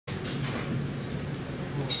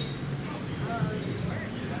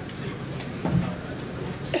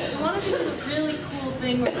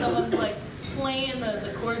thing where someone's like playing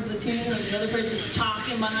the chords of the tune and the other person's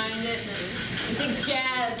talking behind it. And they think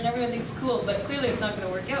jazz and everyone thinks cool, but clearly it's not going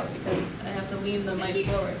to work out because I have to lean the mic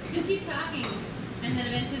forward. Just keep talking, and then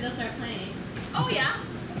eventually they'll start playing. Oh yeah.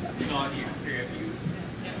 Not here. If you.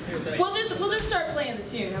 We'll just start playing the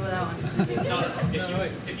tune. How about that one? No,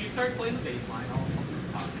 if you start playing the bass line, I'll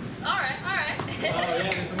talk. All right. Oh yeah,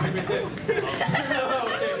 there's something with this.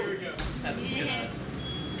 Okay, here we go. That's just gonna.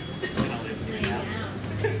 Just lay down.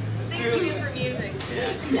 Thanks to you for music. Do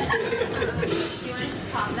you want to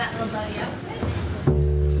pop that little buddy up?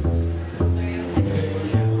 Sorry, I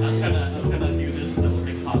I was gonna do this little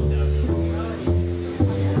thing popped up.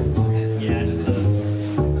 Yeah, just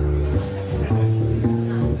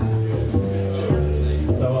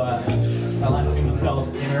So my last tune was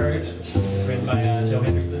called Inner Urge, written by Joe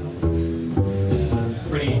Henderson.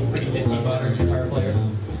 Pretty nifty modern guitar player.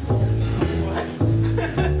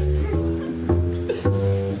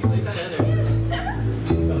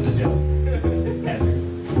 That was a joke. It's Heather.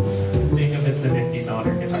 Jacob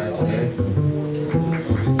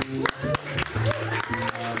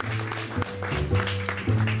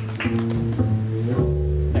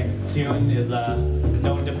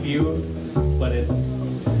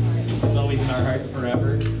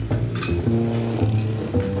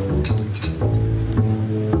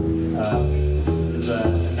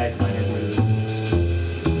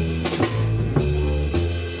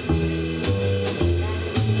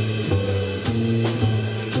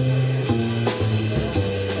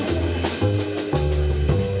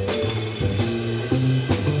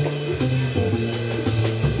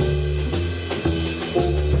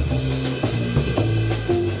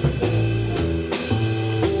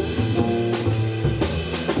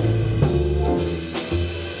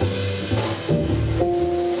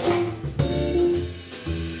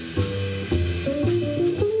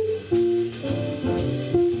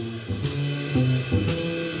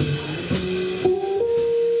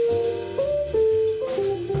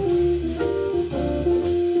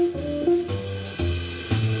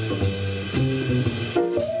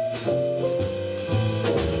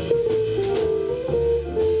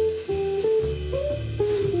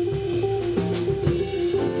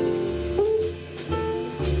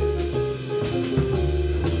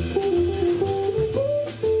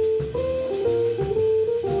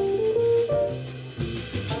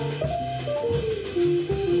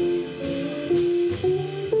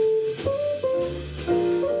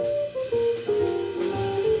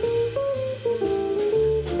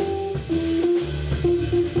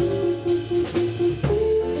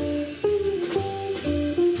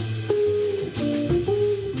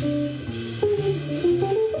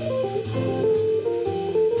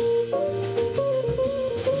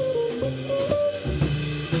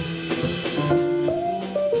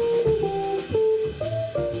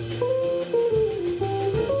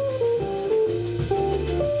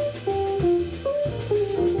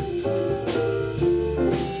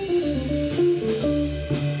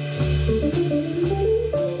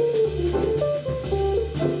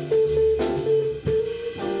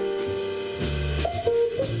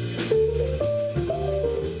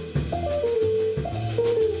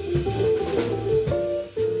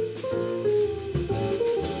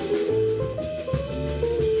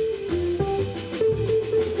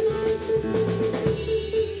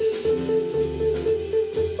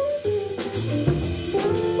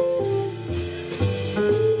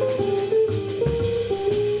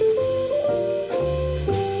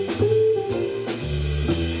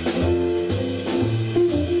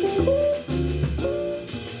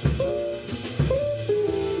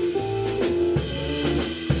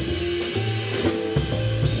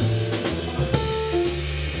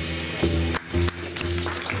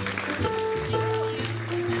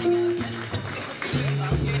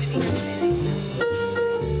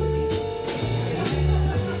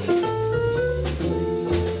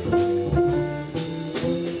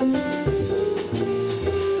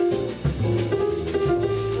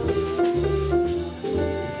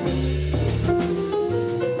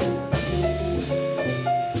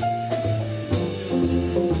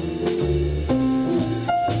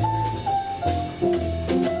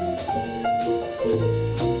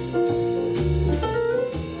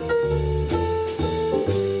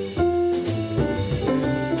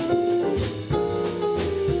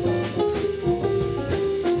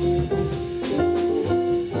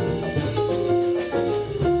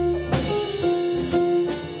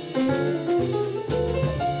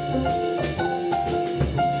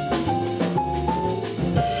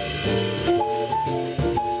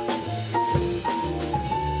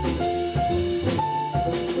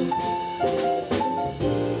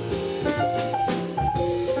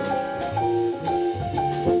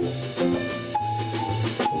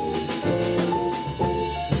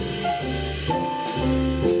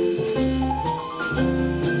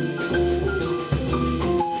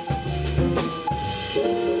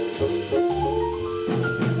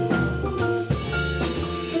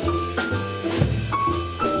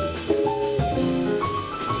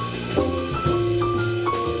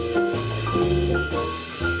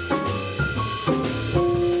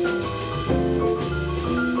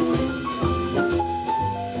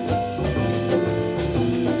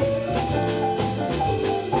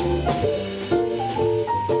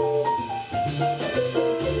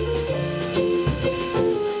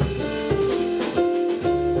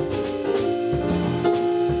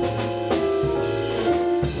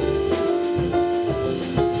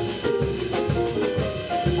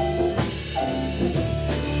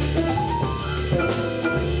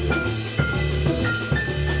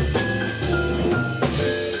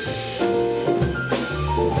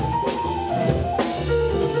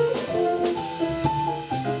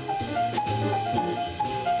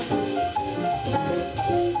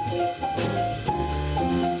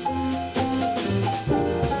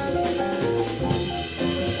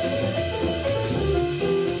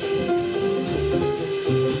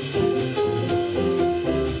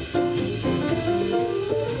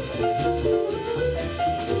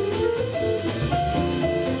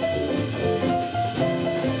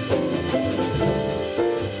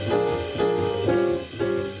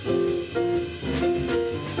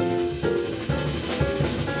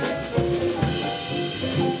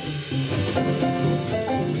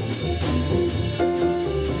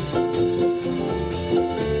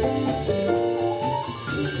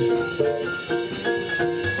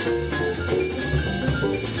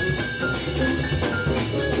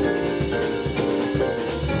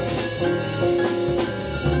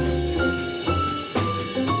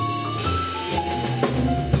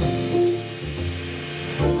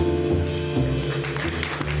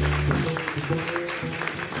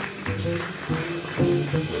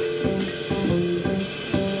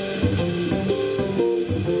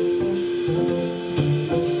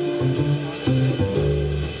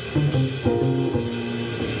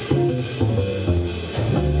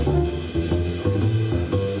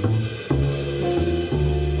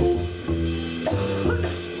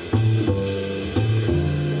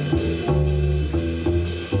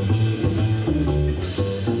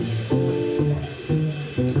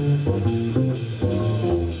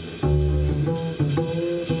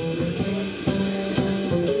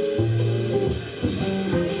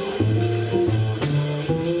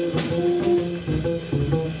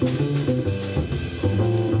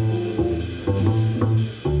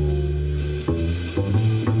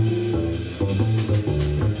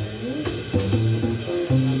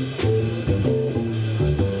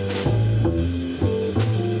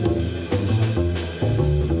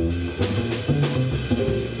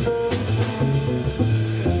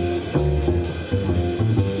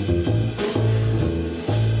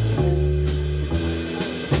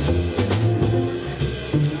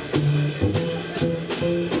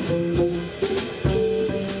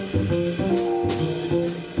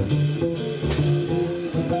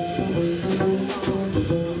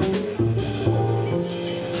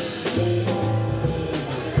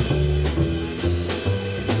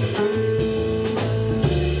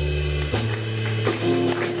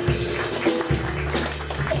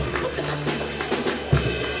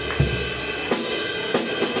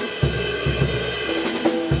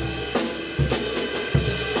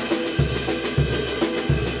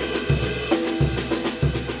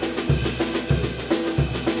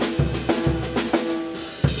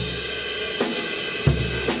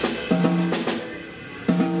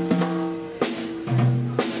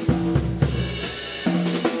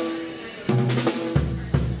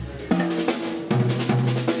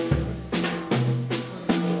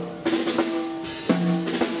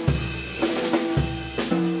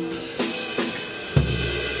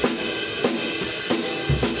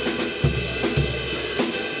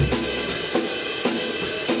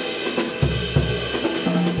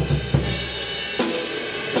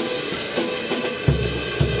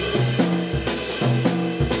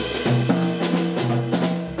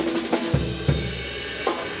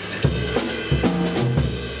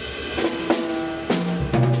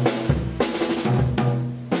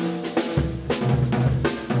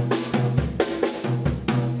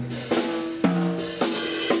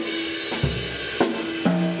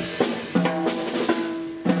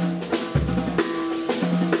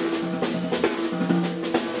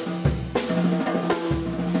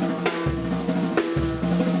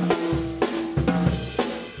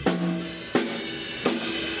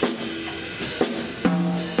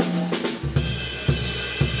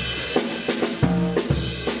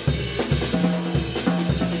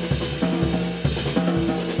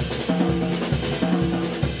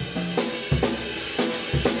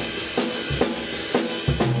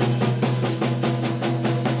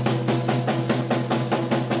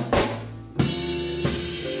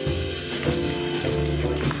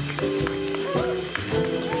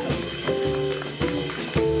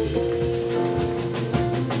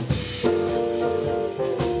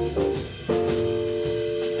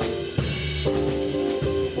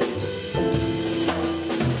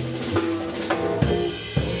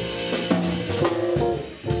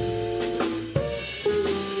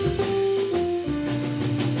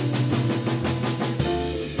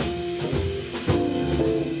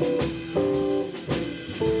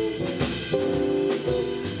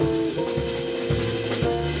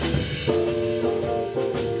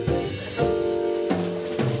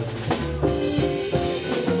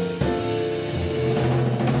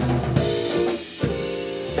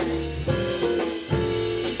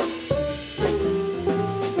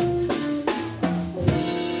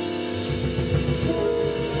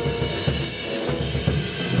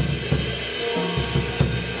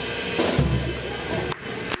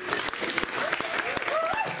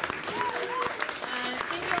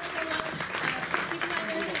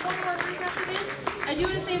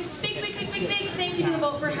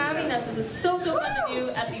join us. This is so fun to do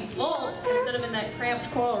at the vault instead of in that cramped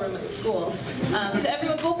choral room at the school. So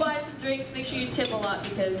everyone go buy some drinks, make sure you tip a lot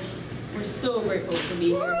because we're so grateful to be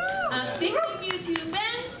here. Big thank you to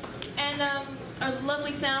Ben and our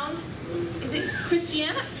lovely sound. Is it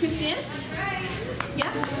Christiana? Christiana?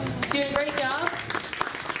 Yeah, doing a great job.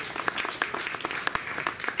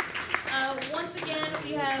 Once again,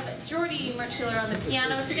 we have Jordy Marchiller on the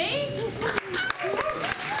piano today.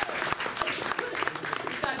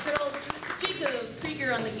 We've got good old Jacob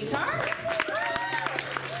Krieger on the guitar.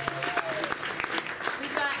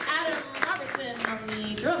 We've got Adam Robertson on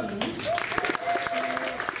the drums.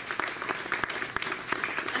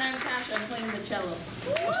 And I'm Tasha, I'm playing the cello.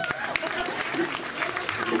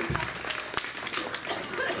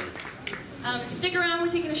 Stick around, we're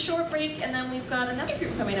taking a short break, and then we've got another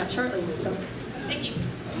group coming up shortly. So, thank you.